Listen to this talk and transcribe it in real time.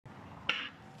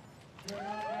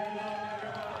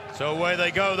So away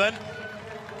they go then.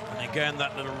 And again,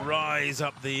 that little rise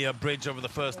up the bridge over the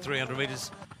first 300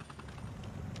 metres.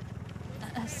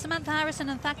 Samantha Harrison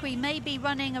and Thackeray may be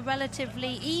running a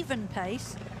relatively even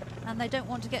pace, and they don't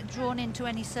want to get drawn into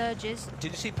any surges.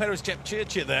 Did you see Perez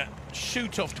Jepchirchir there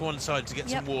shoot off to one side to get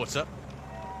some water?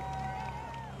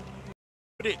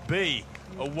 Could it be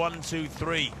a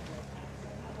 1-2-3?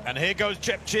 And here goes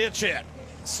Jepchirchir.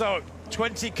 So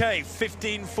 20k,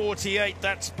 15:48,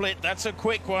 that split. That's a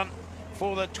quick one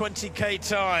for the 20k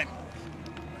time.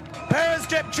 Perez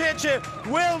Jepchirchir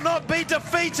will not be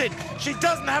defeated. She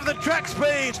doesn't have the track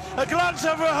speed. A glance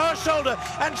over her shoulder,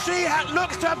 and she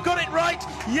looks to have got it right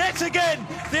yet again.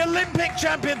 The Olympic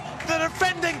champion, the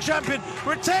defending champion,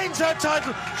 retains her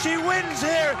title. She wins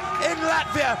here in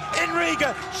Latvia, in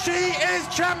Riga. She is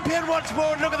champion once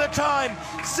more. Look at the time,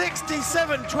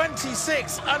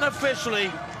 67:26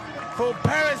 unofficially for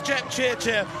Perez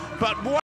Jepchirchir. But